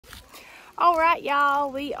All right,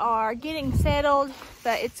 y'all, we are getting settled,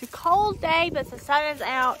 but it's a cold day, but the sun is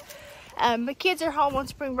out. The kids are home on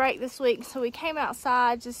spring break this week, so we came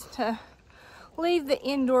outside just to leave the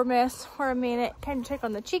indoor mess for a minute. Came to check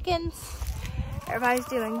on the chickens. Everybody's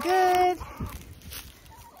doing good.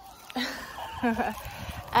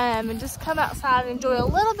 And just come outside and enjoy a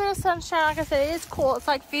little bit of sunshine. Like I said, it is cool. It's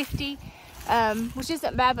like 50, which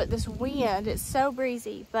isn't bad, but this wind, it's so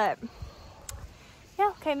breezy. But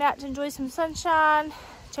yeah, came out to enjoy some sunshine,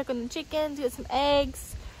 check on the chickens, get some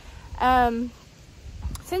eggs.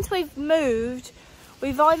 Since we've moved,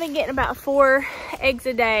 we've only been getting about 4 eggs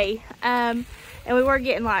a day, and we were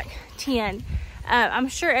getting like 10. I'm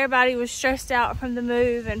sure everybody was stressed out from the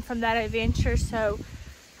move and from that adventure, so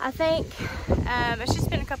I think it's just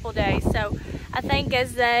been a couple of days. So I think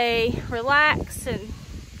as they relax and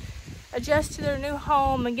adjust to their new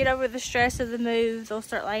home and get over the stress of the move, they'll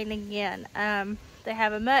start laying again. They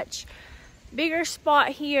have a much bigger spot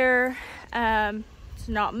here. It's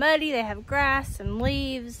not muddy. They have grass and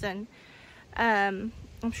leaves, and I'm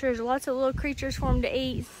sure there's lots of little creatures for them to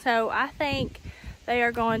eat. So I think they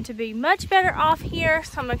are going to be much better off here.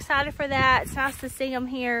 So I'm excited for that. It's nice to see them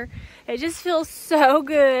here. It just feels so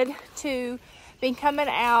good to be coming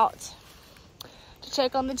out to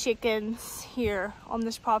check on the chickens here on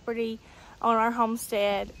this property on our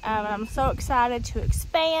homestead. And I'm so excited to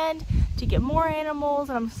expand, to get more animals,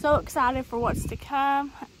 and I'm so excited for what's to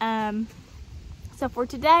come. So for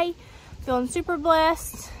today, feeling super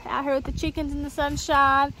blessed out here with the chickens in the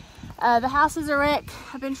sunshine. The house is a wreck.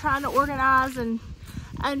 I've been trying to organize and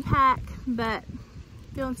unpack, but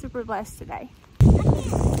feeling super blessed today.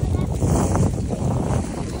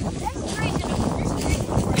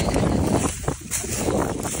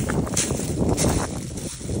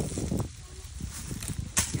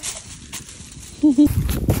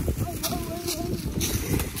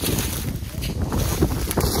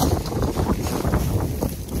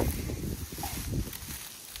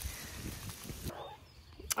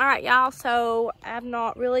 Alright, y'all, so I've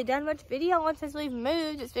not really done much video on since we've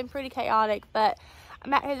moved. It's been pretty chaotic, but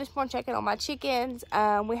I'm out here this morning checking on my chickens.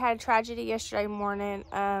 We had a tragedy yesterday morning.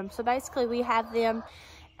 So basically we have them,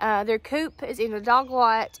 their coop is in the dog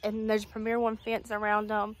lot, and there's a Premier One fence around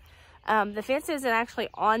them. The fence isn't actually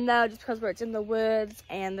on though, just because where it's in the woods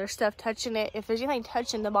and there's stuff touching it. If there's anything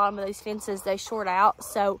touching the bottom of these fences, they short out.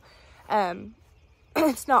 So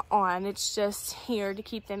it's not on, it's just here to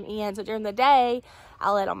keep them in. So during the day, I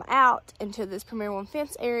let them out into this Premier One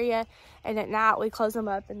fence area, and at night we close them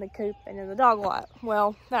up in the coop and in the dog lot.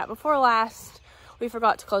 Well, that before last, we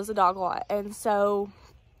forgot to close the dog lot, and so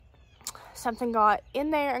something got in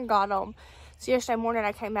there and got them. So yesterday morning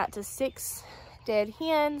I came out to 6 dead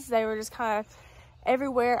hens. They were just kind of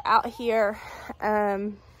everywhere out here,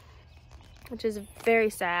 which is very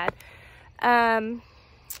sad.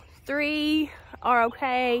 3 are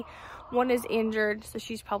okay. 1 is injured, so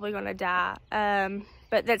she's probably gonna die.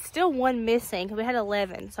 But that's still 1 missing, because we had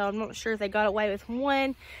 11, so I'm not sure if they got away with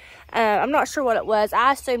 1. I'm not sure what it was.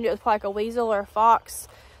 I assumed it was like a weasel or a fox.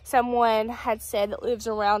 Someone had said that lives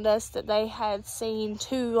around us that they had seen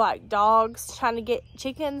 2 like dogs trying to get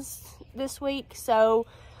chickens this week, so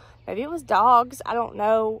maybe it was dogs. I don't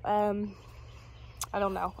know. I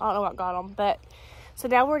don't know what got them. But so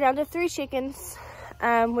now we're down to 3 chickens,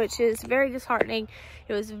 which is very disheartening.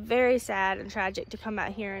 It was very sad and tragic to come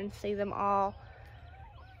out here and see them all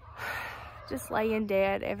just laying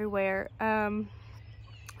dead everywhere.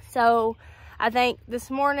 So I think this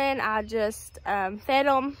morning I just fed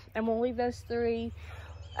them, and we'll leave those 3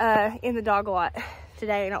 in the dog lot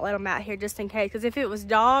today and not let them out here just in case. Because if it was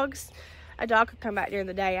dogs, a dog could come out during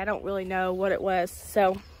the day. I don't really know what it was.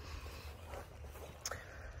 So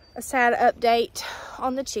a sad update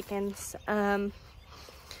on the chickens.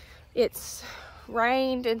 It's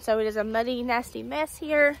rained, and so it is a muddy, nasty mess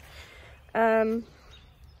here. Break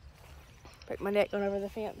my neck going over the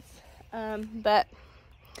fence. But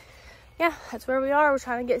yeah, that's where we are. We're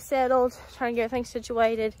trying to get settled, trying to get everything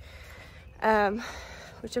situated,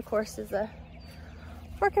 which of course is a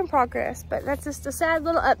work in progress. But that's just a sad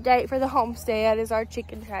little update for the homestead, is our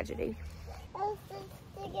chicken tragedy.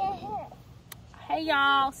 Hey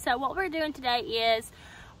y'all, so what we're doing today is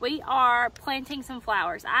we are planting some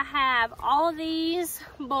flowers. I have all of these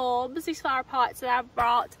bulbs, these flower pots that I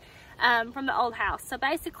brought from the old house. So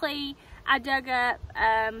basically I dug up,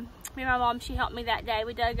 me and my mom, she helped me that day.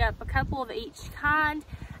 We dug up a couple of each kind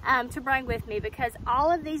to bring with me, because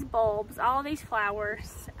all of these bulbs, all of these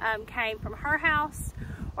flowers came from her house,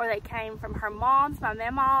 or they came from her mom's, my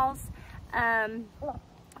mama's.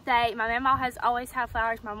 My mama has always had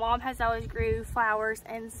flowers. My mom has always grew flowers,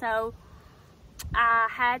 and so I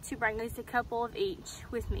had to bring at least a couple of each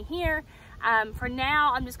with me here. For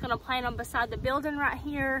now, I'm just going to plant them beside the building right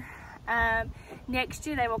here. Next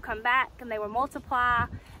year they will come back and they will multiply,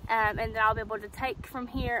 and then I'll be able to take from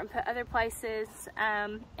here and put other places,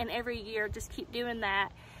 and every year just keep doing that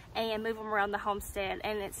and move them around the homestead.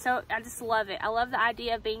 And it's so, I just love it. I love the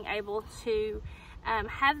idea of being able to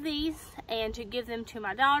have these and to give them to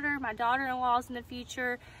my daughter-in-laws in the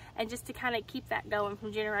future, and just to kind of keep that going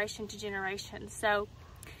from generation to generation. So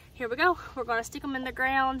here we go. We're going to stick them in the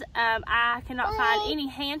ground. I cannot find any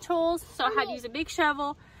hand tools, so I had to use a big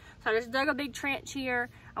shovel. So I just dug a big trench here.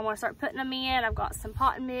 I want to start putting them in. I've got some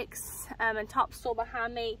pot mix and topsoil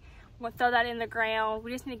behind me. I'm going to throw that in the ground.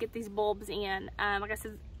 We just need to get these bulbs in. Like I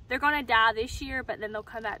said, they're going to die this year, but then they'll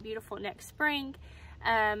come back beautiful next spring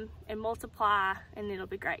and multiply, and it'll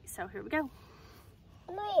be great. So here we go.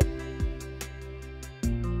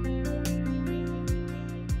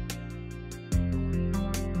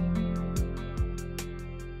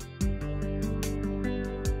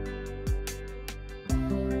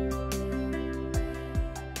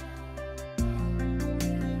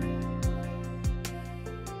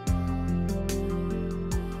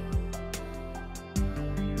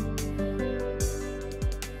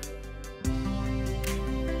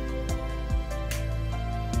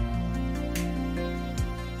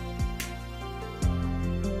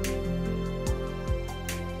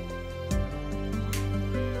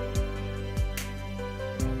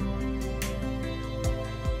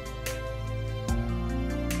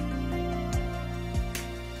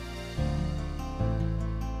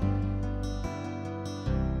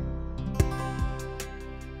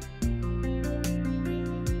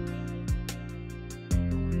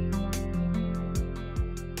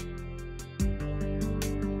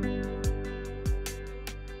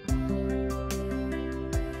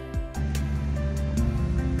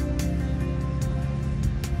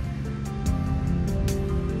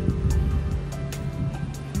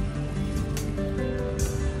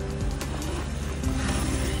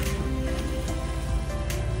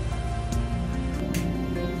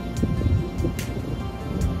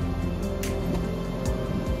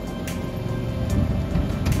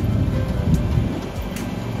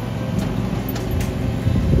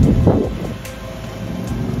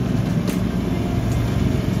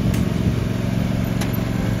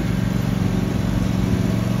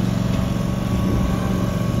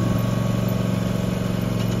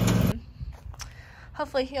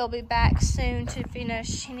 Hopefully he'll be back soon to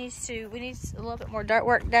finish. We need a little bit more dirt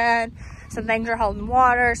work done. Some things are holding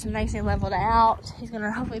water, some things need leveled out. He's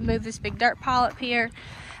gonna hopefully move this big dirt pile up here.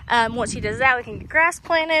 Once he does that, we can get grass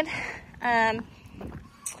planted.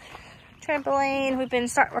 Trampoline, we've been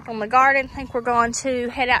starting work on the garden. I think we're going to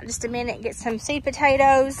head out in just a minute and get some seed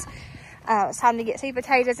potatoes. It's time to get seed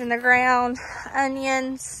potatoes in the ground,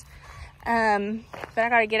 onions. But I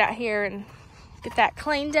gotta get out here and get that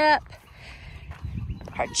cleaned up.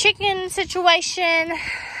 Our chicken situation,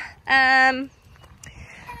 there'll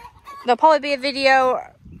probably be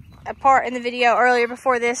a part in the video earlier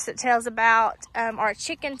before this that tells about our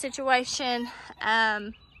chicken situation.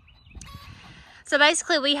 So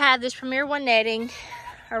basically we have this Premier One netting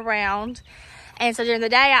around, and so during the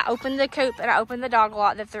day I open the coop and I open the dog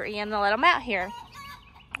lot that they're in and I let them out here.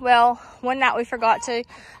 Well, one night we forgot to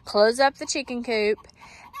close up the chicken coop,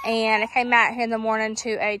 and I came out here in the morning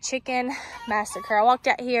to a chicken massacre. I walked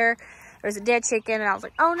out here, there was a dead chicken, and I was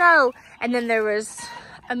like, oh no. And then there was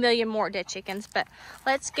a million more dead chickens, but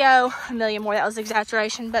let's go a million more. That was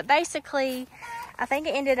exaggeration. But basically, I think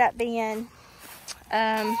it ended up being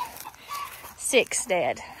 6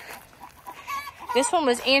 dead. This one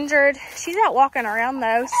was injured. She's out walking around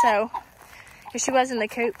though, so she was in the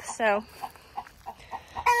coop, so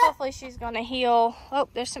hopefully she's gonna heal. Oh,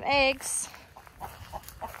 there's some eggs.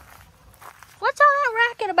 What's all that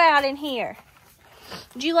racket about in here?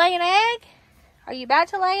 Did you lay an egg? Are you about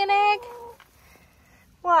to lay an egg?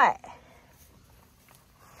 What?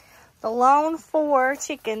 The lone 4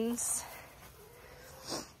 chickens.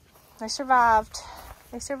 They survived.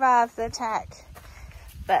 They survived the attack.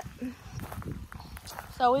 But,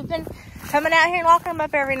 so we've been coming out here and locking them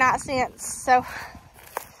up every night since. So,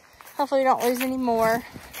 hopefully we don't lose any more.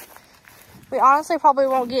 We honestly probably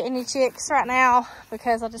won't get any chicks right now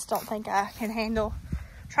because I just don't think I can handle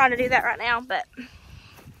trying to do that right now. But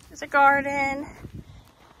there's a garden.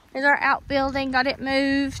 There's our outbuilding. Got it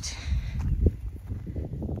moved.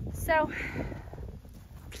 So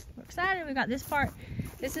we're excited. We got this part.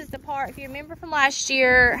 This is the part, if you remember from last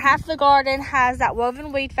year, half the garden has that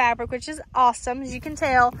woven weed fabric, which is awesome. As you can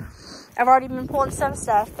tell, I've already been pulling some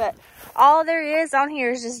stuff, but all there is on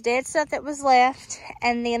here is just dead stuff that was left,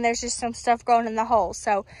 and then there's just some stuff growing in the holes.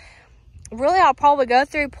 So really, I'll probably go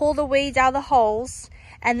through, pull the weeds out of the holes,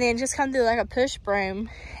 and then just come through like a push broom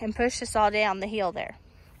and push this all down the hill there.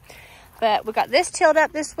 But we got this tilled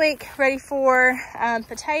up this week, ready for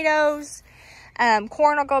potatoes.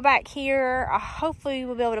 Corn will go back here. Hopefully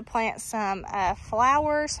we'll be able to plant some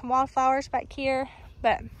flowers, some wildflowers back here.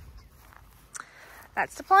 But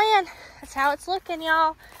that's the plan. That's how it's looking,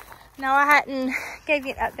 y'all. No, I hadn't gave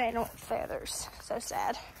you an update on feathers. So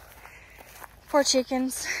sad. Poor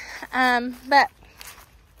chickens. But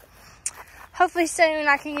hopefully soon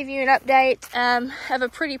I can give you an update of a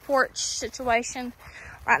pretty porch situation.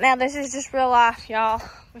 Right now, this is just real life, y'all.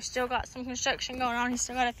 We still got some construction going on. He's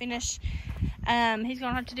still got to finish. He's going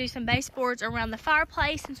to have to do some baseboards around the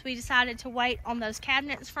fireplace since we decided to wait on those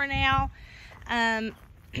cabinets for now. So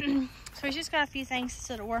he's just got a few things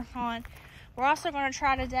still to work on. We're also going to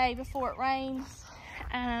try today, before it rains,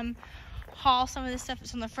 haul some of the stuff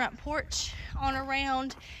that's on the front porch on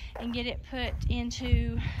around and get it put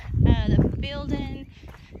into the building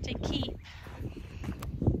to keep.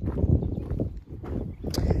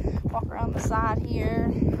 Walk around the side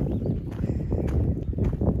here.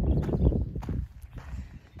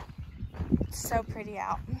 It's so pretty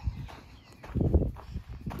out.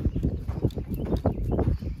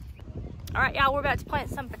 All right, y'all, we're about to plant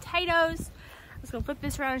some potatoes. I'm just gonna flip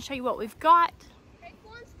this around and show you what we've got.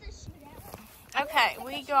 Okay,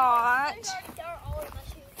 we got.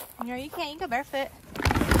 No, you can't. You can go barefoot.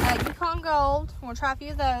 Yukon Gold. We'll try a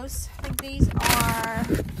few of those. I think these are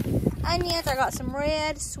onions. I got some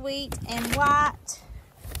red, sweet, and white.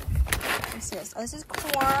 What's this? Oh, this is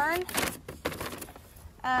corn.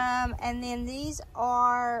 And then these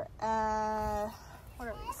are, what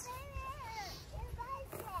are these?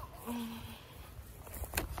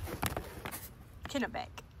 Kennebec.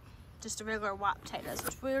 Just a regular white potatoes,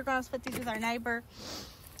 which we're going to split these with our neighbor.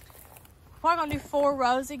 We're going to do 4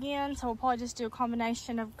 rows again, so we'll probably just do a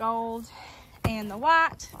combination of gold and the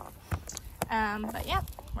white. But yeah,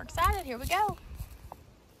 we're excited. Here we go.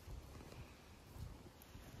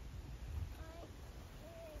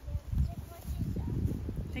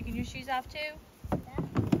 Taking your shoes off too? Yeah.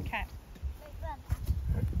 Okay.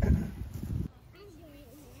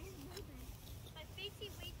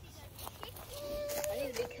 I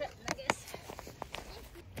need to be cutting, I guess.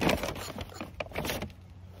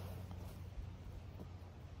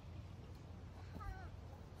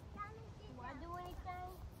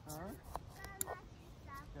 Huh?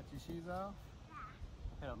 Got your shoes off?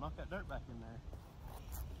 Okay, don't knock that dirt back in there.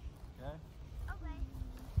 Okay? Okay.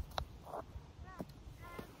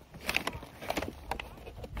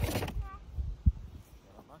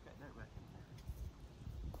 Don't knock that dirt back in there.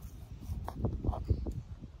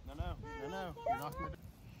 No. You're knocking the dirt.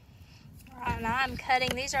 Alright, now I'm cutting.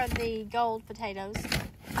 These are the gold potatoes.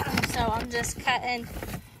 So I'm just cutting.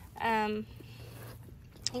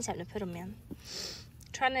 He's having to put them in.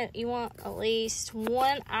 You want at least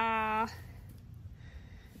one eye.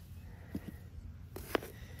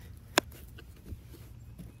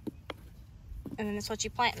 And then that's what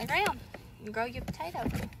you plant in the ground and grow your potato.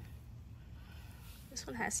 This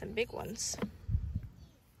one has some big ones.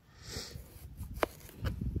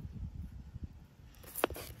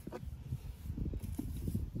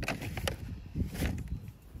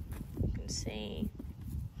 You can see.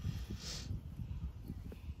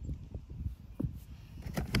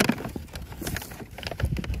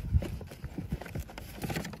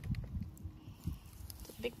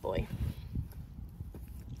 Big boy.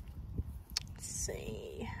 Let's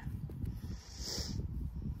see.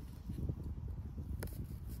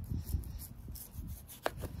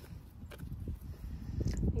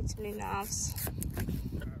 Need some new knives.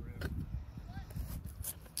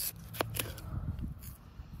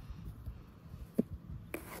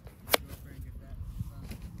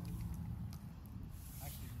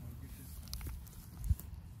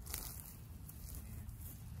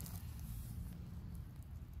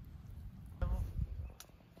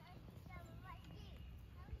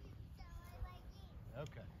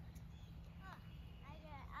 Okay.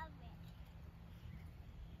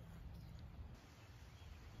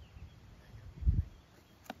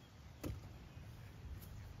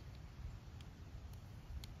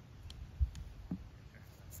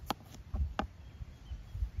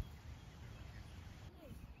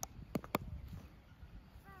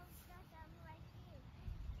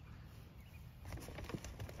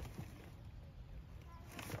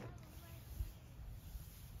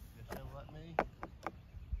 Just let me.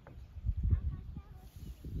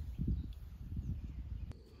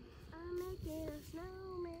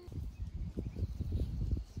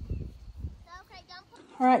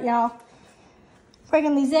 All right, y'all.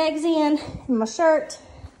 Bringing these eggs in my shirt.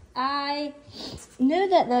 I knew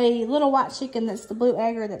that the little white chicken that's the blue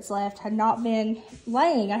egger that's left had not been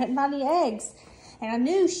laying. I hadn't found any eggs. And I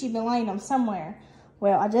knew she'd been laying them somewhere.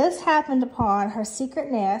 Well, I just happened upon her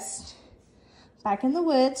secret nest back in the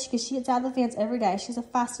woods because she gets out of the fence every day. She's a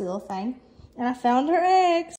feisty little thing. And I found her eggs.